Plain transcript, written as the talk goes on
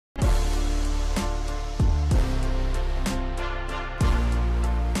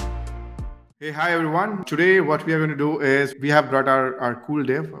Hey, hi everyone. Today, what we are going to do is we have brought our cool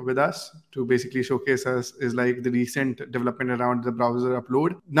dev with us to basically showcase us is like the recent development around the browser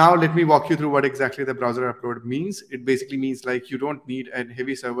upload. Now, let me walk you through what exactly the browser upload means. It basically means like you don't need a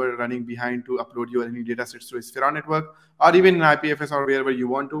heavy server running behind to upload your any data sets to a Spheron network or even an IPFS or wherever you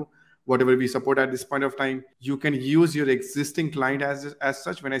want to. Whatever we support at this point of time, you can use your existing client as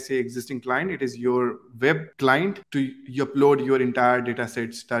such. When I say existing client, it is your web client to you upload your entire data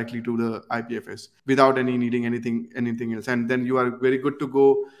sets directly to the IPFS without any needing anything else. And then you are very good to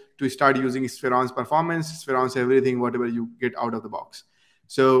go to start using Spheron's performance, Spheron's everything, whatever you get out of the box.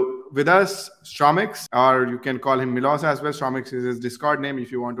 So with us, Stromix, or you can call him Milos as well. Stromix is his Discord name if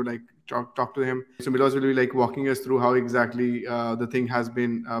you want to like talk to him. So Milos will be like walking us through how exactly the thing has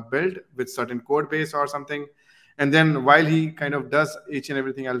been built with certain code base or something. And then while he kind of does each and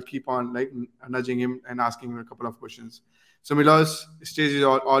everything, I'll keep on like nudging him and asking him a couple of questions. So Milos, stage is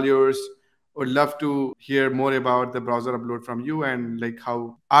all yours. Would love to hear more about the browser upload from you and like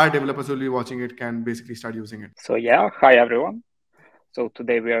how our developers who will be watching it can basically start using it. So yeah, hi everyone. So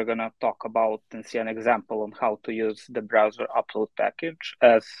today we are going to talk about and see an example on how to use the browser upload package.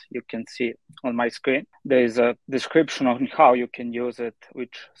 As you can see on my screen, there is a description on how you can use it,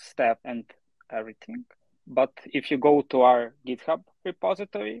 which step and everything. But if you go to our GitHub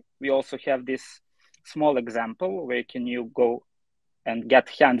repository, we also have this small example where you go and get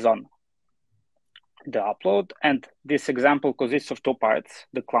hands-on the upload. And this example consists of two parts: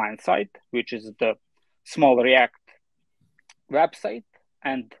 the client side, which is the small React website,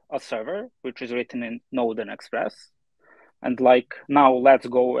 and a server, which is written in Node and Express. And like now, let's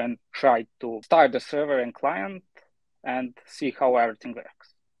go and try to start the server and client and see how everything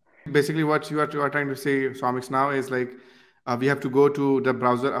works. Basically, what you are trying to say, Swamix, now is like we have to go to the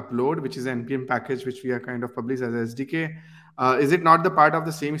browser upload, which is an NPM package, which we are kind of published as a SDK. Is it not the part of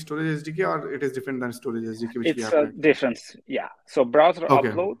the same storage SDK, or it is different than storage SDK, which we It's have? a difference, yeah. So browser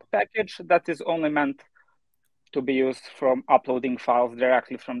upload package, that is only meant to be used from uploading files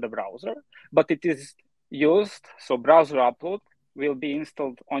directly from the browser, but it is used, so browser upload will be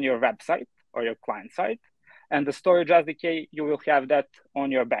installed on your website or your client side, and the storage SDK, you will have that on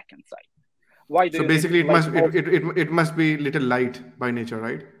your backend side. Why do so you basically, need, it must be little light by nature,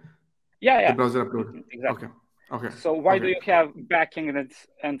 right? Yeah. The browser upload. Exactly. Okay. So why do you have backend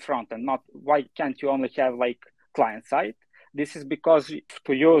and front end? Why can't you only have like client side? This is because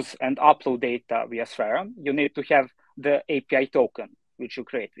to use and upload data via Spheron, you need to have the API token which you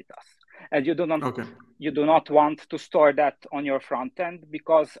create with us, and you do not want to store that on your front end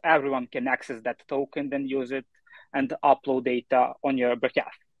because everyone can access that token, then use it and upload data on your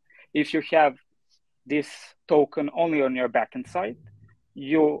behalf. If you have this token only on your backend side,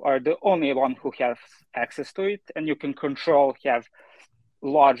 you are the only one who has access to it, and you can have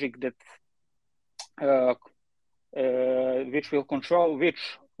logic that which will control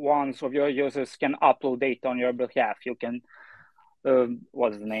which ones of your users can upload data on your behalf. You can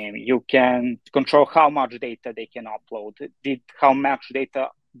you can control how much data they can upload, how much data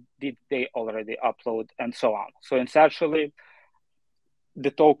did they already upload, and so on. So essentially,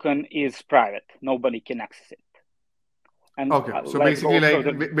 the token is private; nobody can access it. And so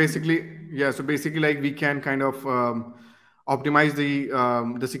basically, like we can kind of optimize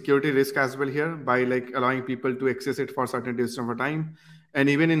the security risk as well here by like allowing people to access it for certain duration of time, and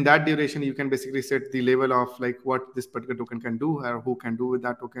even in that duration, you can basically set the level of like what this particular token can do or who can do with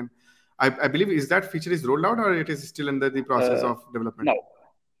that token. I believe is that feature is rolled out or it is still under the process of development.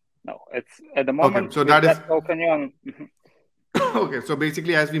 No, it's at the moment. Okay, so that is token. Okay, so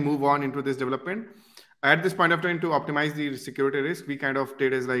basically, as we move on into this development, at this point of time to optimize the security risk, we kind of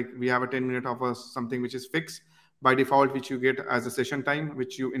did is like we have a 10-minute of something which is fixed by default, which you get as a session time,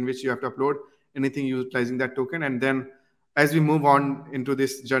 in which you have to upload anything utilizing that token. And then as we move on into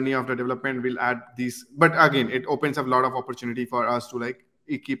this journey of the development, we'll add these. But again, it opens up a lot of opportunity for us to like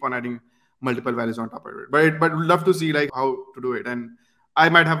keep on adding multiple values on top of it. But we'd love to see like how to do it. And I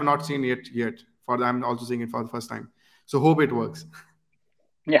might have not seen it yet. I'm also seeing it for the first time. So hope it works.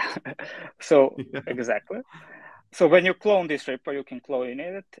 Yeah. So exactly. So when you clone this repo, you can clone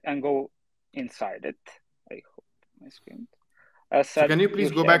it and go inside it. I hope my screen. So can you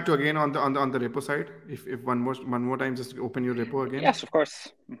please go back to again on the repo side? If one more time, just open your repo again. Yes, of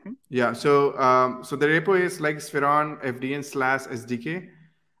course. Mm-hmm. Yeah. So the repo is like Spheron FDN/SDK.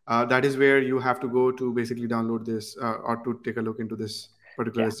 That is where you have to go to basically download this or to take a look into this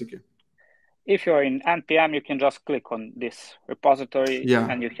particular SDK. If you're in NPM, you can just click on this repository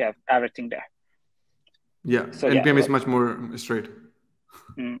and you have everything there. Yeah, so NPM is much more straight.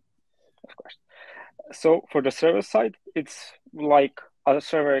 Of course. So for the server side, it's like a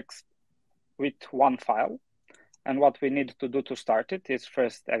server with one file. And what we need to do to start it is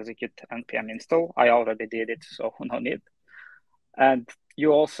first execute npm install. I already did it, so no need. And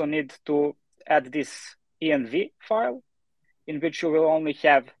you also need to add this env file, in which you will only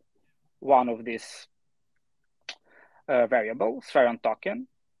have one of these variable, Spheron token,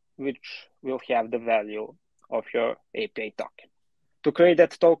 which will have the value of your API token. To create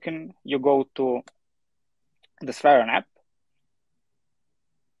that token, you go to the Spheron app,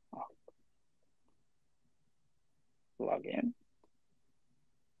 log in,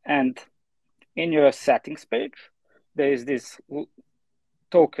 and in your settings page, there is this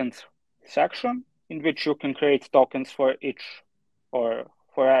tokens section in which you can create tokens for each or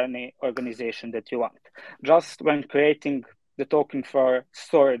for any organization that you want. Just when creating the token for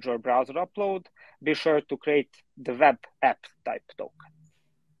storage or browser upload, be sure to create the web app type token.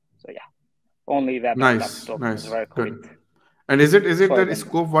 So yeah, only web app type tokens work Good. with. And is it the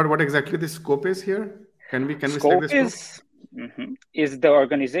scope? What exactly the scope is here? Can we select the scope? Is the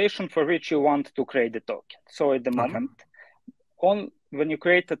organization for which you want to create the token. So at the moment, when you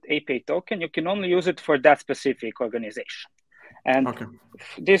create an API token, you can only use it for that specific organization. And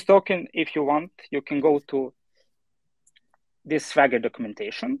this token, if you want, you can go to this Swagger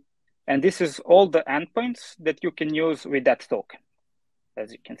documentation. And this is all the endpoints that you can use with that token,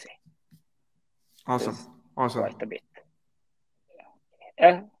 as you can see. Awesome. Quite a bit.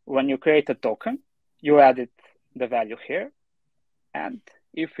 When you create a token, you added the value here. And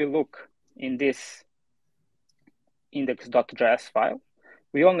if we look in this index.js file,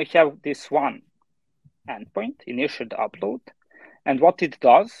 we only have this one endpoint, initiate upload. And what it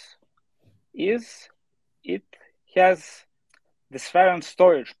does is it has the Spheron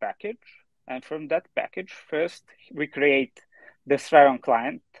storage package. And from that package, first we create the Spheron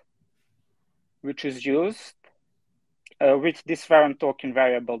client, which is used with this Spheron token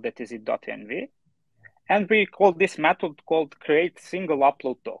variable that is it.env. And we call this method called create single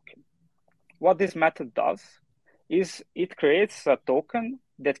upload token. What this method does is it creates a token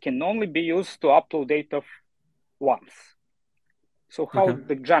that can only be used to upload data once. So how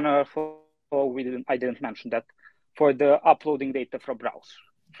the general flow, I didn't mention that, for the uploading data from browser.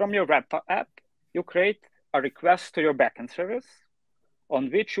 From your web app, you create a request to your backend service on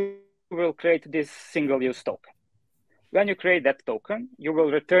which you will create this single-use token. When you create that token, you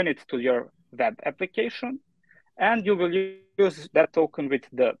will return it to your web application, and you will use that token with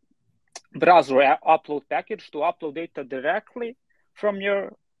the browser upload package to upload data directly from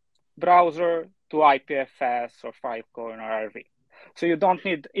your browser to IPFS or Filecoin or RV. So you don't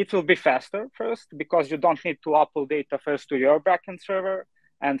need, it will be faster first because you don't need to upload data first to your backend server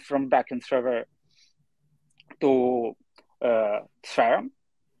and from backend server to Spheron.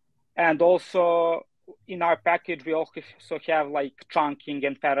 And also in our package, we also have like chunking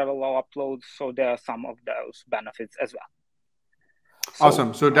and parallel uploads. So there are some of those benefits as well.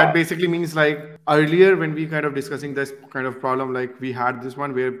 Awesome. So that basically means like earlier when we kind of discussing this kind of problem, like we had this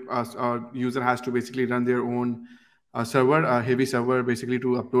one where a user has to basically run their own server, a heavy server, basically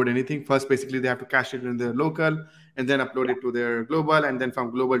to upload anything. First, basically they have to cache it in their local and then upload it to their global, and then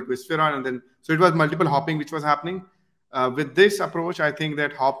from global to Spheron, and then so it was multiple hopping which was happening. With this approach, I think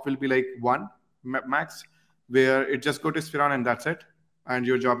that hop will be like one max, where it just go to Spheron and that's it, and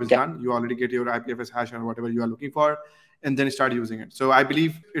your job is done. You already get your IPFS hash or whatever you are looking for, and then start using it. So I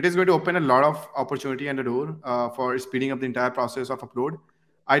believe it is going to open a lot of opportunity and a door for speeding up the entire process of upload.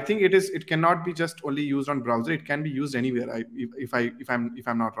 I think it cannot be just only used on browser. It can be used anywhere. If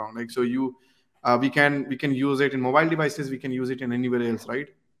I'm not wrong. Like so we can use it in mobile devices. We can use it in anywhere else, right?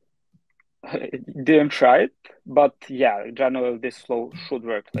 Didn't try it, but yeah, in general, this flow should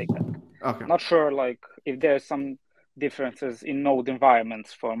work like that. Okay. Not sure like if there's some differences in node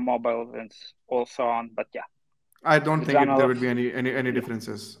environments for mobile and also on, but yeah. I don't think there would be any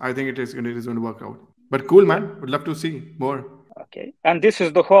differences. I think it is going to work out. But cool, man. Would love to see more. Okay. And this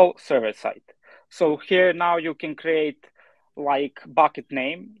is the whole server side. So here now you can create like bucket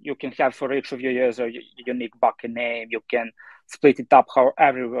name. You can have for each of your users unique bucket name. You can split it up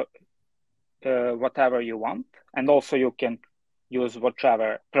however, whatever you want. And also you can use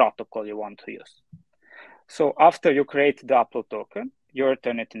whichever protocol you want to use. So after you create the upload token, you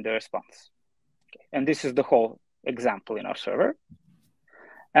return it in the response. Okay. And this is the whole example in our server.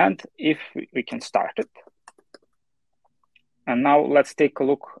 And if we can start it. And now let's take a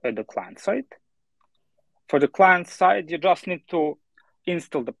look at the client side. For the client side, you just need to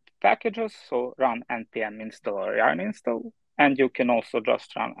install the packages. So run npm install or yarn install. And you can also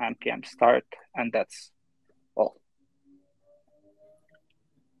just run npm start, and that's all.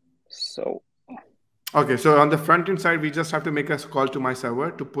 So Okay, so on the front end side, we just have to make a call to my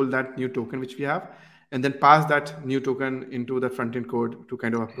server to pull that new token which we have, and then pass that new token into the front end code to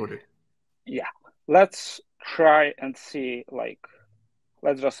kind of upload it. Yeah, let's try and see, like,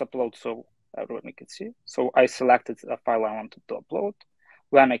 let's just upload so everyone can see. So I selected a file I wanted to upload.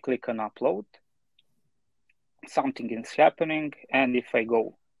 When I click on upload, something is happening. And if I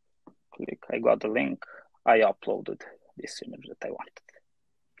go click, I got the link, I uploaded this image that I wanted.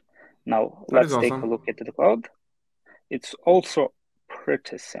 Now That is let's take a awesome. look at the code. It's also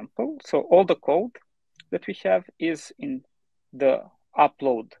pretty simple. So all the code that we have is in the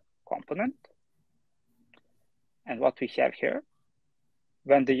upload component. And what we have here,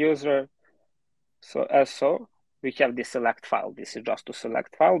 when the user, we have the select file. This is just to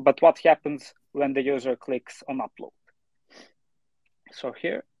select file. But what happens when the user clicks on upload? So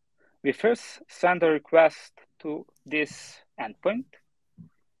here, we first send a request to this endpoint,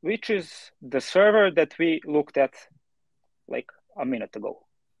 which is the server that we looked at like a minute ago.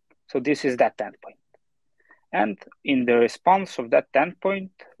 So this is that endpoint. And in the response of that endpoint,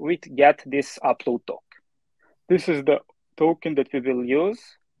 we get this upload token. This is the token that we will use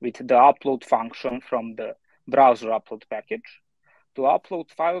with the upload function from the browser upload package to upload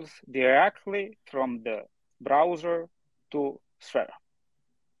files directly from the browser to Spheron.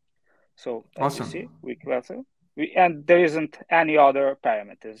 So as you see, and there isn't any other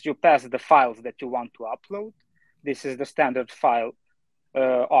parameters. You pass the files that you want to upload. This is the standard file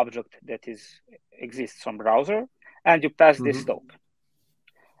object that exists on browser, and you pass this token.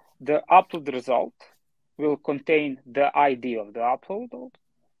 The upload result will contain the ID of the upload,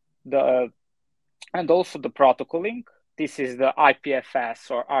 and also the protocol link. This is the IPFS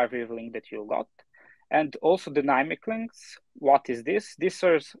or RV link that you got. And also dynamic links. What is this? These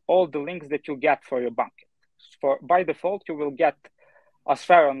are all the links that you get for your bucket. By default, you will get a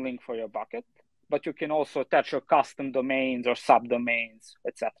Spheron link for your bucket, but you can also attach your custom domains or subdomains,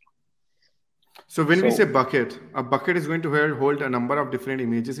 etc. So when we say bucket, a bucket is going to hold a number of different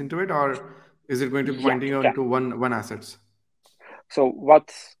images into it, or is it going to be pointing on to one assets? So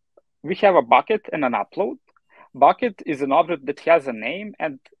we have a bucket and an upload. Bucket is an object that has a name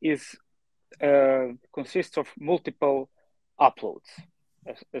and consists of multiple uploads,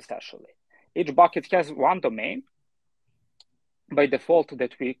 essentially. Each bucket has one domain by default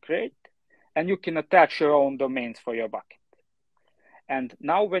that we create, and you can attach your own domains for your bucket. And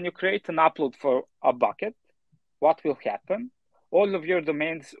now when you create an upload for a bucket, what will happen? All of your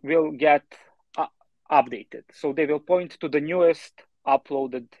domains will get updated. So they will point to the newest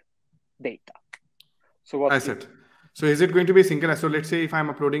uploaded data. So what I said. So is it going to be synchronous? So let's say if I'm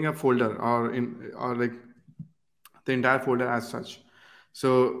uploading a folder or like the entire folder as such.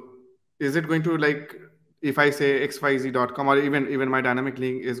 So is it going to, like, if I say xyz.com, or even my dynamic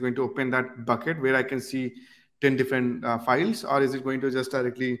link is going to open that bucket where I can see 10 different files, or is it going to just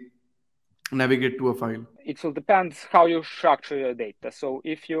directly navigate to a file? It will depend how you structure your data. So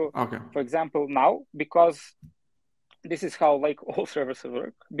if you, for example, now, because this is how like all services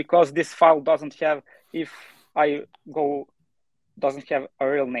work, because this file doesn't have, if I go, doesn't have a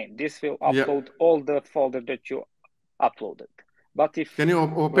real name, this will upload all the folder that you uploaded. But if can you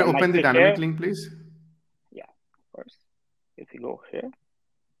open the dynamic link, please? Yeah, of course. If we go here,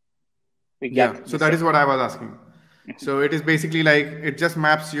 we get. So that is what I was asking. So it is basically like it just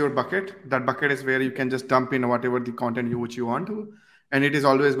maps your bucket. That bucket is where you can just dump in whatever the content which you want to, and it is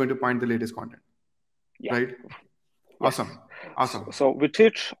always going to point the latest content. Yeah. Right? Yes. Awesome. So with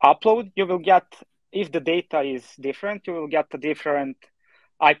each upload, you will get, if the data is different, you will get a different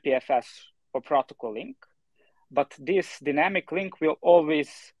IPFS or protocol link. But this dynamic link will always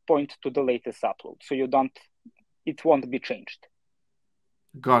point to the latest upload. So it won't be changed.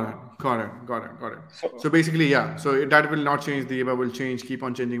 Got it. So basically, yeah. So that will not change. The EVA will change, keep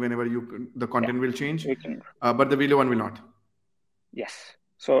on changing whenever the content will change. But the video one will not. Yes.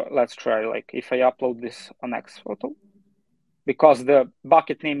 So let's try, like, if I upload this on X photo, because the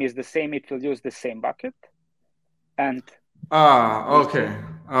bucket name is the same, it will use the same bucket. And okay.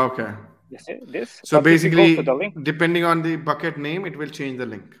 You see this? So but basically, go to the link, depending on the bucket name, it will change the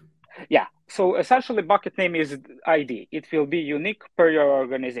link. Yeah. So essentially, bucket name is ID. It will be unique per your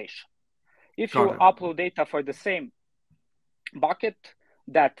organization. If you upload data for the same bucket,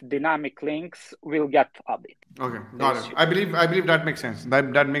 that dynamic links will get updated. Okay, got it. I believe that makes sense.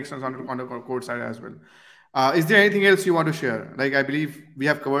 That makes sense on the code side as well. Is there anything else you want to share? Like, I believe we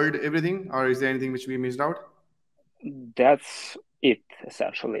have covered everything, or is there anything which we missed out? That's it,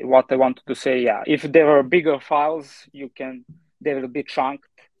 essentially. What I wanted to say, yeah. If there are bigger files, they will be chunked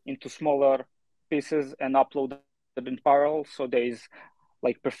into smaller pieces and uploaded in parallel. So there is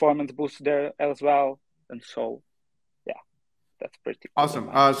like performance boost there as well. And so, yeah, that's pretty cool in Awesome.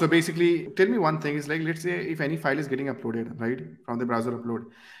 my opinion. So basically, tell me one thing is like, let's say if any file is getting uploaded, right, from the browser upload,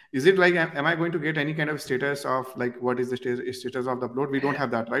 is it like, am I going to get any kind of status of like, what is the status of the upload? We don't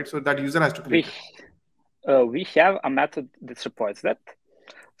have that, right? So that user has to create We it. we have a method that supports that.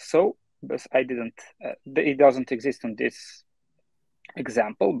 So, but I didn't. It doesn't exist on this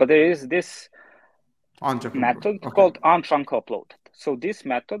example, but there is this On check upload. method Okay. called onChunk uploaded. So this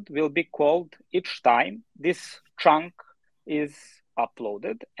method will be called each time this chunk is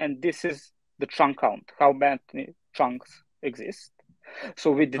uploaded, and this is the chunk count, how many chunks exist.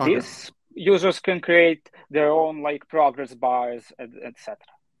 So with Okay. this, users can create their own like progress bars, etc.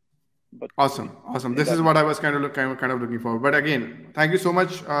 But Awesome. it This is doesn't what I have. was kind of looking for. But again, thank you so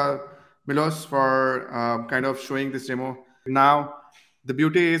much, Milos, for kind of showing this demo. Now, the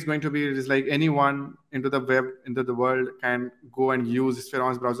beauty is going to be is like anyone into the web, into the world can go and use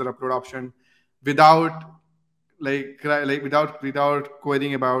Spheron's browser upload option without without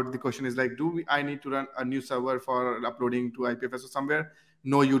querying about the question is like, I need to run a new server for uploading to IPFS or somewhere?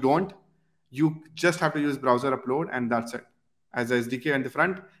 No, you don't. You just have to use browser upload, and that's it, as a SDK in the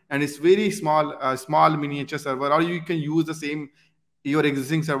front. And it's very small, small miniature server, or you can use the same your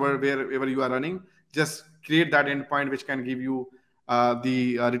existing server wherever you are running. Just create that endpoint which can give you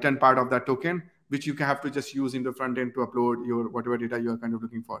the return part of that token, which you can have to just use in the front end to upload your whatever data you are kind of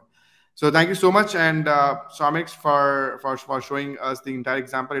looking for. So thank you so much, and Samix, for showing us the entire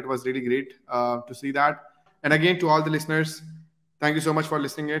example. It was really great to see that. And again, to all the listeners, thank you so much for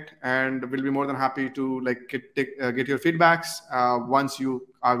listening it, and we'll be more than happy to like get your feedbacks once you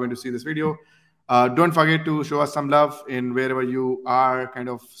are going to see this video. Don't forget to show us some love in wherever you are kind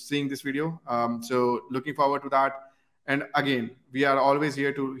of seeing this video. So looking forward to that. And again, we are always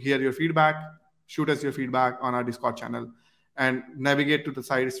here to hear your feedback. Shoot us your feedback on our Discord channel, and navigate to the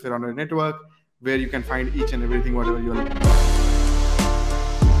site Spheron Network, where you can find each and everything whatever you're looking for.